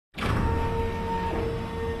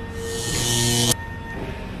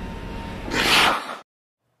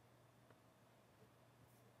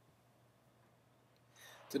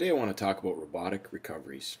Today I want to talk about robotic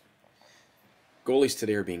recoveries. Goalies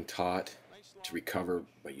today are being taught to recover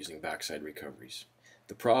by using backside recoveries.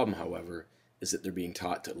 The problem, however, is that they're being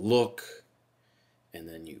taught to look, and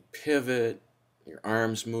then you pivot, your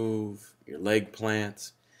arms move, your leg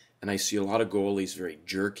plants, and I see a lot of goalies very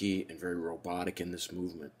jerky and very robotic in this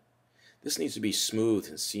movement. This needs to be smooth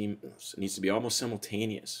and seamless. It needs to be almost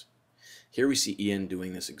simultaneous. Here we see Ian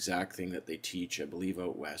doing this exact thing that they teach, I believe,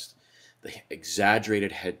 out west. The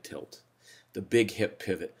exaggerated head tilt, the big hip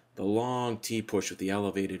pivot, the long T-push with the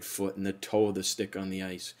elevated foot and the toe of the stick on the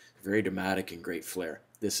ice. Very dramatic and great flair.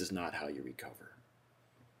 This is not how you recover.